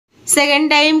Second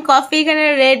time coffee এখানে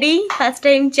ready. First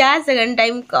time চা, second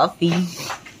time coffee.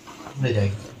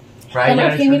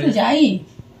 যাই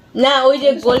না, ওই যে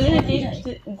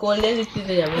গোল্ডেন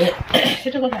রিট্রিটে যাবো।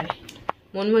 সেটা কোথায়?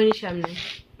 মনমোহিনীর সামনে।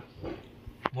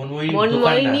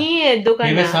 মনমোহিনী দোকান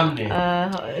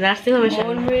নার্সিংহোমের সামনে।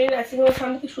 মনমোহিনী নার্সিংহোমের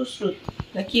সামনে কি সুশ্রুত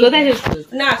নাকি? কোথায় সুশ্রুত?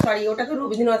 না সরি, ওটা তো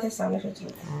রবীন্দ্রনাথের সামনে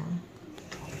সুশ্রুত।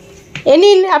 এ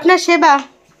নিন আপনার সেবা।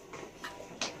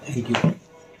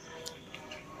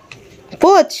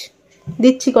 পোচ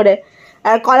দিচ্ছি করে।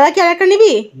 আর কলা কি আর একটা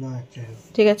নিবি?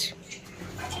 ঠিক আছে।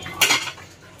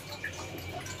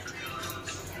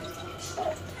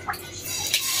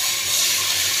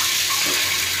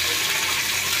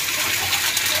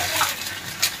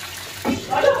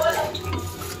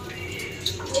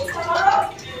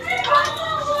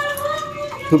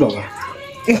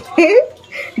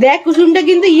 দেখ কুসুমটা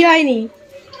কিন্তু হয়নি,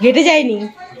 ঘেটে যায়নি।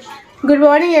 Good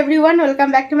morning everyone, welcome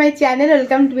back to my channel,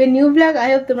 welcome to a new blog. I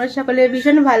hope তোমরা সকলে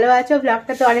ভীষণ ভালো আছো।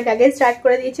 ব্লগটা তো অনেক আগে স্টার্ট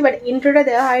করে দিয়েছি, বাট ইন্ট্রোটা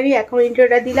দেওয়া হয়নি, এখন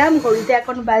ইন্ট্রোটা দিলাম। ঘড়িতে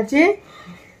এখন বাজে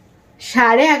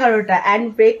 11:30 অ্যান্ড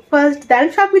ব্রেকফাস্ট দেন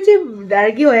সব কিছু আর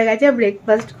কি হয়ে গেছে।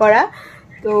 ব্রেকফাস্ট করা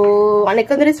তো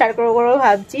অনেকক্ষণ ধরে স্টার্ট করবো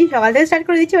ভাবছি, সকাল থেকে স্টার্ট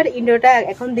করে দিচ্ছি, বাট ইন্ট্রোটা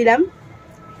এখন দিলাম।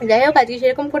 যাই হোক, আজকে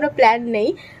সেরকম কোনো প্ল্যান নেই,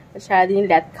 সারাদিন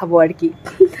ল্যাদ খাবো আর কি।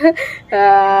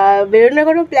 বেরোনোর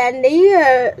কোনো প্ল্যান নেই।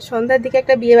 সন্ধ্যার দিকে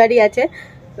একটা বিয়ে বাড়ি আছে,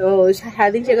 তো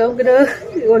সারাদিন সেরকম কোনো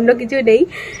অন্য কিছু নেই।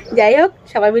 যাই হোক,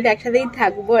 সবাই মিলে একসাথেই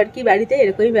থাকবো আর কি বাড়িতে,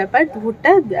 এরকমই ব্যাপার।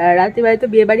 দুপুরটা রাতের বাড়ি তো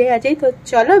বিয়ে বাড়ি আছেই। তো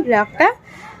চলো ব্লগটা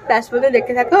লাস্ট পর্যন্ত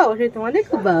দেখতে থাকো, অবশ্যই তোমাদের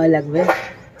খুব ভালো লাগবে।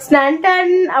 স্নান টান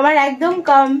আমার একদম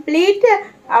কমপ্লিট,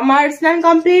 আমার স্নান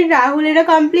কমপ্লিট, রাহুলেরও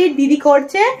কমপ্লিট, দিদি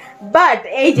করছে। বাট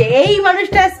এই যে এই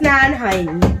মানুষটা স্নান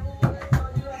হয়নি।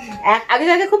 আগে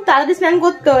আগে খুব তাড়াতাড়ি স্নান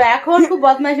করতো, এখন খুব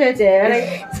বদমাশ হয়েছে, মানে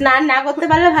স্নান না করতে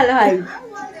পারলে ভালো হয়।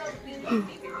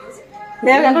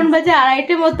 এখন বাজে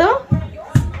 2:30 মতো।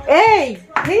 এই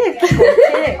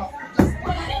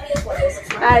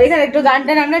আর এখানে একটু গান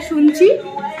টান আমরা শুনছি,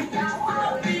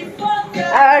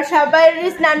 আর সবাই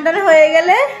স্নান টান হয়ে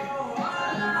গেলে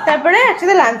তারপরে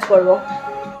একসাথে লাঞ্চ করবো।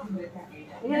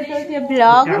 এখানে চলছে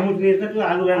ব্লগ,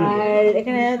 আর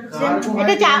এখানে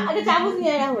হচ্ছে চামচ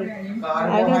নিয়ে রাহুল।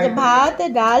 আর এখানে হচ্ছে ভাত,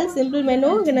 ডাল, সিম্পল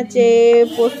মেনু। এখানে হচ্ছে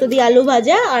পোস্ত দিয়ে আলু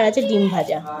ভাজা, আর আছে ডিম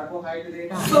ভাজা,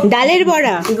 ডালের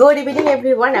বড়া। গুড ইভিনিং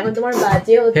এভরিওয়ান, এখন তোমার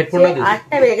বাজে হচ্ছে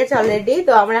 8টা বেজে গেছে অলরেডি।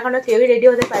 তো আমরা এখনো কেউই রেডি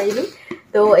হতে পারিনি।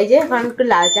 তো এই যে এখন একটু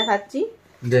লাল চা খাচ্ছি।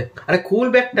 আরে কুল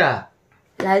ব্যাগটা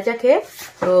লাল চা খেয়ে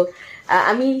তো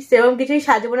আমি সেরকম কিছুই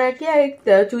সাজবো না আর কি,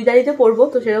 চুড়িদারিতে পরবো,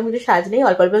 তো সেরকম কিছু সাজ নেই,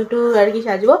 অল্প অল্প একটু আর কি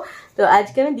সাজবো। তো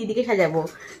আজকে আমি দিদিকে সাজাবো,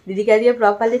 দিদিকে আজকে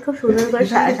প্রপারলি খুব সুন্দর করে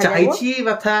চাইছি,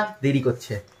 মাথা দেরি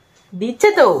করছে, দিচ্ছে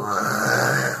তো।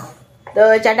 তো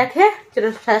চাটা খেয়ে চলো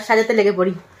সাজাতে লেগে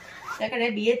পড়ি। এখানে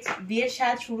বিয়ের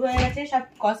সাজ শুরু হয়ে গেছে, সব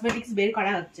কসমেটিক্স বের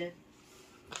করা হচ্ছে,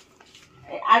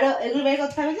 আরো এগুলো বের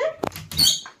করতে হবে। যে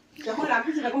যখন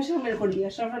রাখিস এরকম সব বের করবি।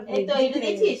 এই তো এইটা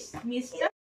দেখছিস মিষ্টি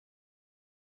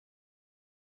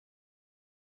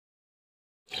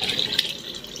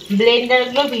ব্লেন্ডার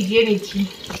গুলো ভিজিয়ে নিচ্ছি।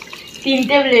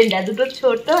 3টে ব্লেন্ডার, 2টো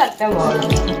ছোট, একটা বড়।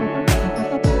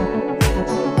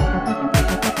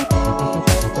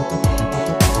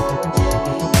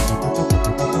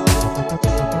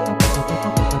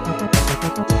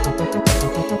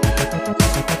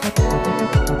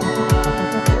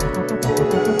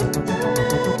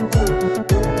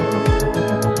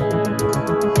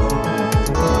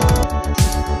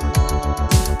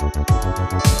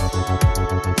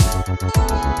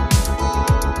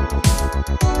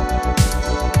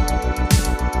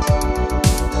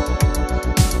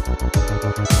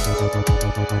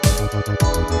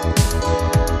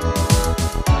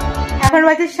 এখন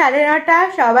বাজে 9:30,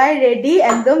 সবাই রেডি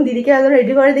একদম। দিদিকে একদম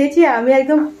রেডি করে দিয়েছি, আমি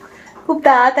একদম খুব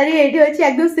তাড়াতাড়ি রেডি হয়েছি,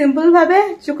 একদম সিম্পল ভাবে।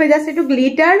 চোখে জাস্ট একটু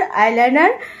গ্লিটার,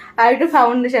 আইলাইনার আর একটু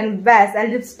ফাউন্ডেশন, ব্যাস, আর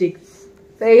লিপস্টিক।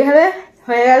 তো এইভাবে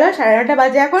হয়ে গেল। 9:30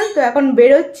 বাজে এখন। তো এখন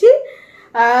বেরোচ্ছি।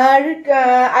 আর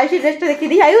আয়ুষের ড্রেসটা দেখিয়ে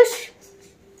দিই। আয়ুষ,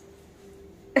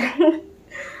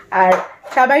 আর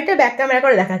সবাইটা ব্যাক ক্যামেরা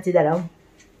করে দেখাচ্ছি, দাঁড়াও।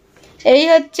 এই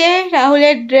হচ্ছে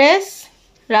রাহুলের ড্রেস,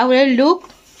 রাহুলের লুক।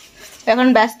 এখন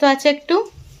ব্যস্ত আছে একটু।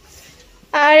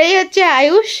 আর এই হচ্ছে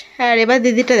আয়ুষ। আর এবার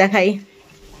দিদিটা দেখাই।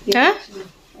 হ্যাঁ,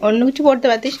 অন্য কিছু পড়তে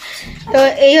পারতিস। তো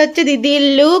এই হচ্ছে দিদির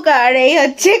লুক, আর এই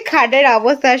হচ্ছে খাটের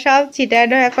অবস্থা, সব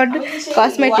ছিটানো এখন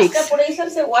কসমেটিক্স।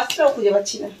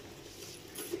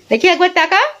 দেখি একবার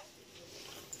টাকা,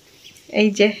 এই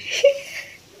যে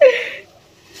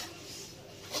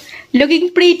লুকিং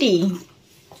প্রিটি।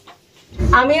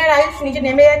 আমি আর আয়ুষ নিচে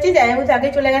নেমে যাচ্ছি, আয়ুষ আগে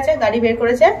চলে গেছে, গাড়ি বের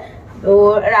করেছে। তো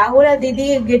রাহুল আর দিদি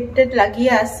গেট টেট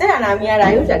লাগিয়ে আসছে, আর আমি আর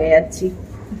আয়ুষ আগে যাচ্ছি।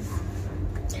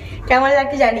 কেমন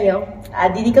লাগছে জানিও। আর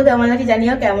দিদিকেও কেমন লাগে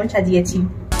জানিও, কেমন সাজিয়েছি।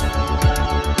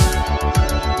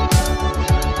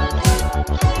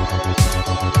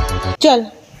 চল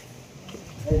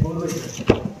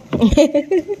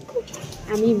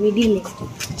আমি মিডিলে,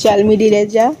 চল মিডিলে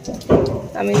যা,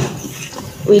 আমি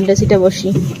উইন্ডো সিটে বসি।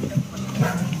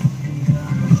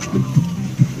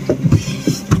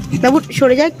 বাবু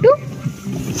সরে যা একটু।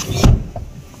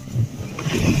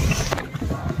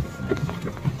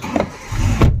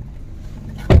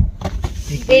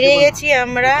 বেরিয়ে গেছি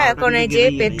আমরা এখন এই যে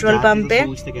পেট্রোল পাম্পে।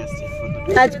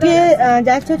 আজকে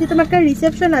যাচ্ছি হচ্ছে তোমার একটা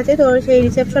রিসেপশন আছে, তো সেই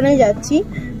রিসেপশনে যাচ্ছি।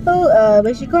 তো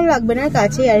বেশিক্ষণ লাগবে না,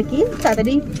 কাছে আর কি,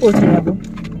 তাড়াতাড়ি পৌঁছে যাবো।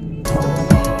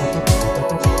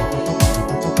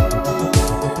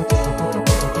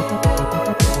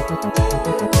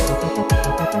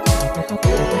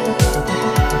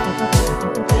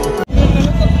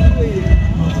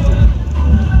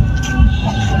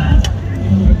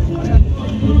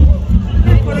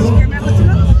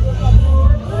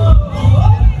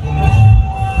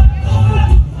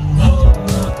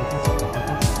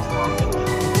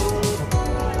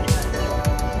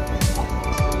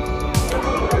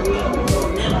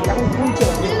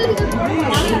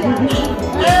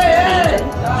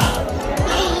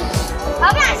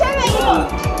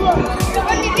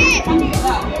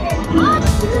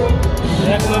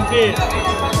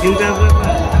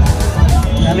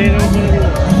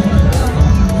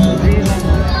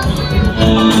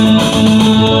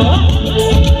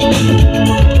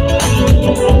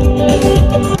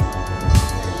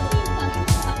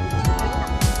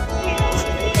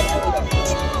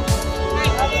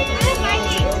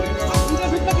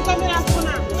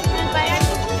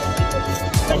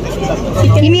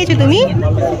 কি নিয়েছো তুমি?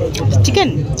 চিকেন,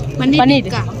 পনির,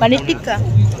 পনির টিক্কা।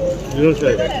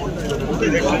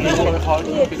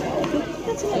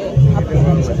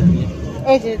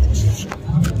 এই যে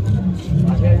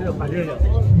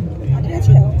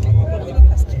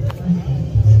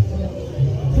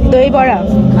দই বড়া,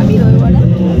 আমি দই বড়া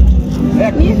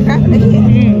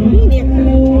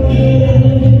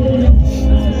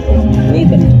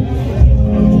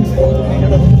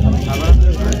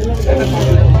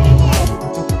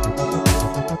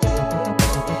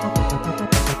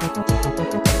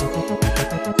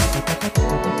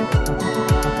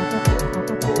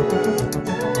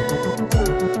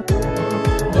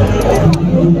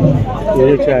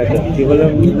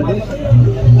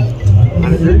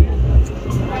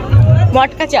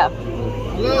মটকা চা।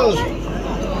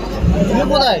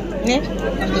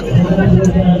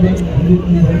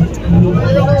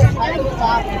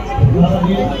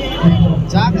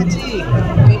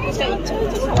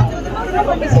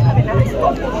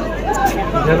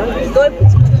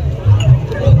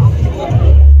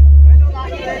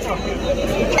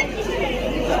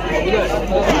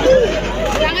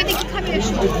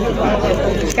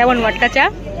 কেমন মটকা চা?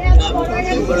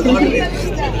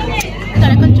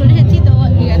 এখন চলে এসেছি, তো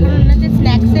এখন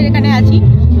স্ন্যাক্সের এখানে আছি।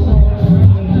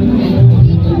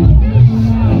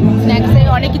 স্ন্যাক্সে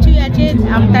অনেক কিছুই আছে,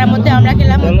 তার মধ্যে আমরা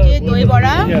খেলাম হচ্ছে দই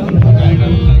বড়া,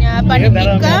 পনির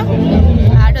টিক্কা,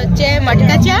 আর হচ্ছে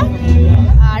মটকা চা,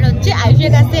 আর হচ্ছে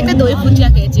আয়ুষের কাছ থেকে একটা দই ফুচকা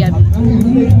খেয়েছি আমি।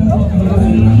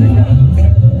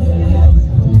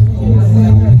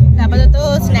 আপাতত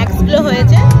স্ন্যাক্সগুলো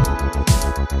হয়েছে।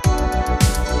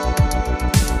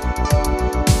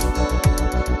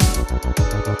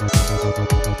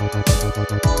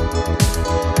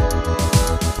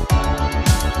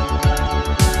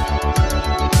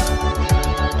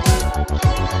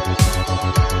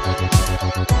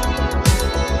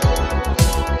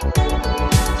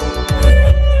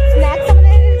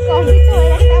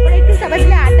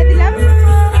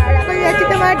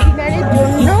 ডিনারের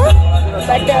জন্য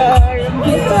বাট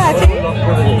ভিড় আছে,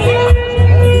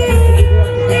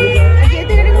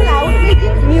 যেহেতু এখানে খুব লাউড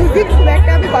মিউজিক, খুব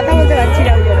একটা আমি কথা বলতে পারছি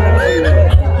না।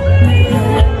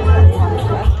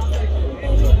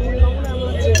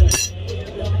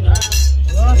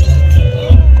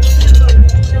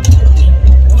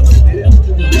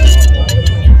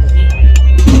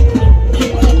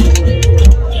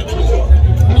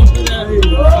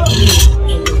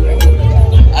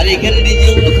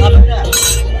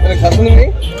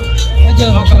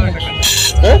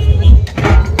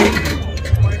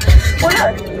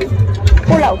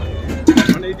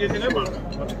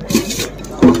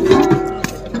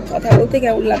 কথা বলতে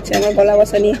কেমন লাগছে আমার গলা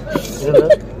বসা নিয়ে?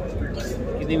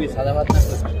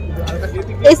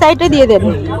 এই সাইডে দিয়ে দেব।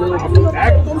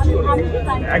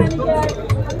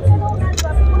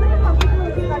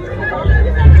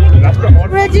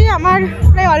 আমার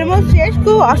প্রায় অলমোস্ট শেষ,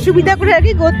 খুব অসুবিধা করে আর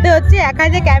কি করতে হচ্ছে, এক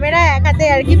হাতে ক্যামেরা এক হাতে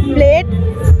আর কি প্লেট।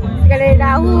 এখানে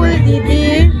রাহুল, দিদি,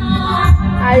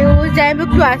 আয়ু যাই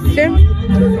একটু আসছে,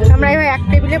 আমরা এবার এক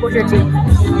টেবিলে বসেছি।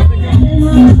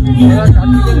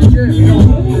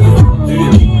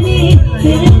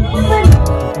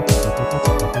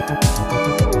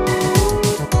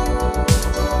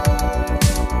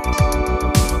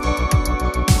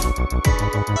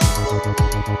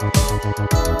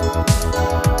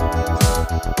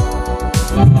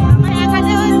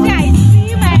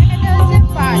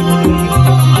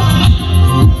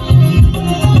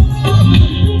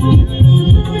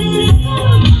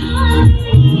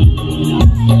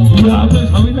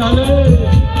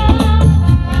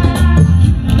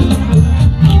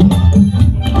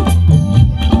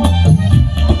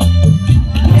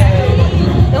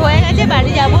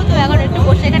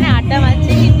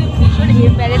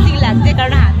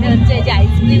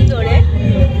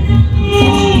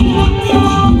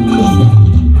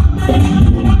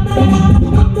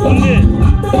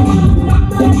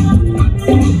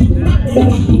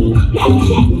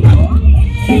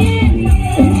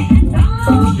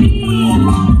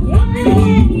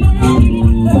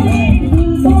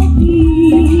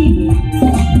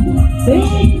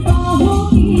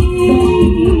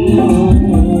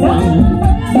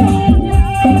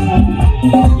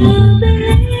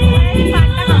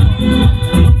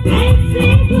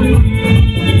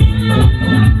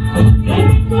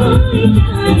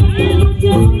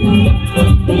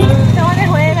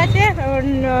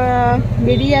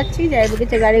 বেরিয়ে যাচ্ছি, যাই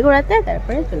বলেছে গাড়ি ঘোড়াতে,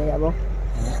 তারপরে চলে যাব।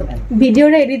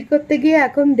 ভিডিওটা এডিট করতে গিয়ে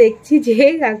এখন দেখছি যে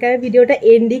কালকে আমি ভিডিওটা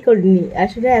এন্ডই করিনি।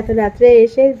 আসলে এত রাত্রে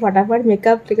এসে ফটাফট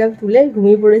মেকআপ টেকআপ তুলে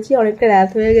ঘুমিয়ে পড়েছি, অনেকটা রাত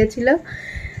হয়ে গেছিলো।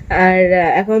 আর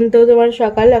এখন তো তোমার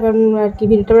সকাল, এখন আর কি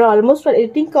ভিডিওটা অলমোস্ট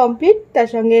এডিটিং কমপ্লিট, তার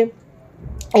সঙ্গে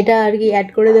এটা আর কি অ্যাড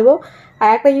করে দেবো। আর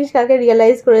একটা জিনিস কালকে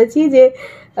রিয়েলাইজ করেছি যে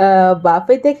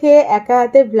বাফে থেকে একা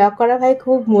হাতে ব্লগ করা ভাই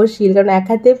খুব মুশকিল, কারণ এক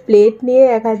হাতে প্লেট নিয়ে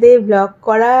এক হাতে ব্লগ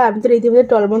করা, আমি তো রীতিমতো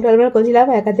টলমল করছিলাম,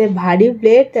 এক হাতে ভারী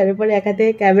প্লেট, তারপরে এক হাতে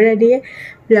ক্যামেরা নিয়ে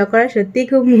ব্লগ করা সত্যিই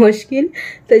খুব মুশকিল।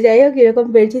 তো যাই হোক, এরকম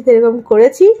পেরেছি সেরকম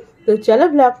করেছি। তো চলো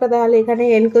ব্লগটা তাহলে এখানে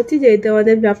এন্ড করছি। যদি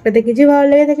তোমাদের ব্লগটাতে কিছু ভালো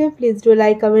লেগে থাকে, please do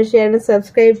like, comment, share and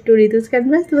subscribe to ঋতুস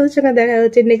canvas. তোমাদের সঙ্গে দেখা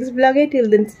হচ্ছে নেক্সট ব্লগে। Till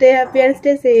then stay happy and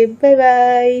stay safe. Bye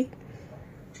bye.